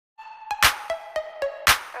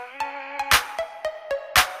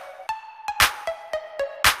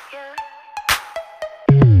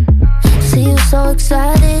so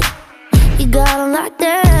excited. You got on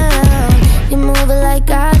lockdown. You move it like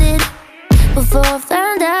I did before I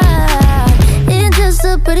found out. Ain't just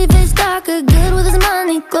a pretty face talker, good with his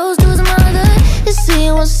money, close to his mother. You see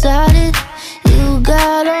what's started. You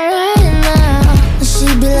got alright now. And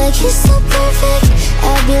she'd be like, he's so perfect.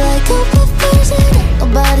 I'd be like, oh, perfect.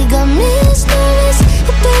 Nobody got me as nervous.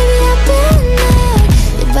 Oh, baby, I've been there.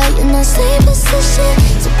 You're right in that same position.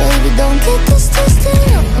 So, baby, don't get this twisted.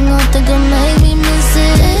 I'm not thinking make me miss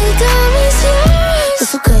it. Take on me serious.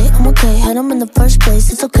 It's okay, I'm okay. Had him in the first place.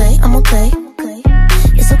 It's okay, I'm okay.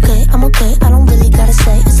 It's okay, I'm okay. I don't really gotta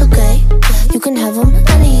say it's okay. You can have him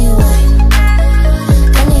anyway.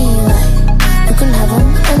 Anyway. You can have him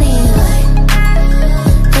anyway.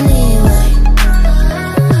 Anyway.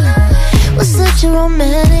 Was such a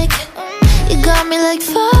romantic. You got me like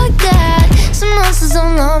fuck that. Some monsters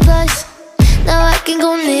on love life. Now I can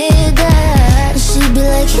go near that. And she'd be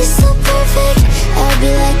like, he's so perfect. I'd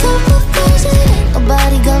be like, oh, perfect.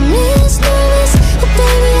 Nobody got me as nervous. Oh,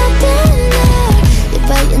 baby, I've been there. You're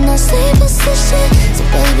right in that same position. So,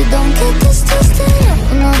 baby, don't get this twisted.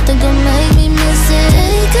 I'm not thinking make me miss it.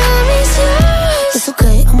 Hey, got me serious. It's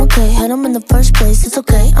okay, I'm okay. Had him in the first place. It's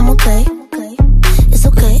okay, I'm okay. It's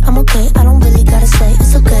okay, I'm okay. I don't really gotta say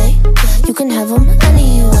it's okay. You can have him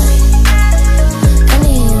anyway.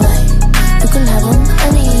 Anyway. You can have him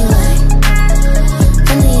anyway.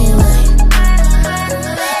 Anyway.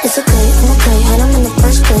 It's okay, I'm okay. Had him in the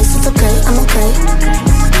first place. It's okay, I'm okay.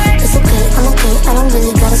 It's okay, I'm okay. I don't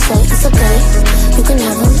really gotta say it's okay.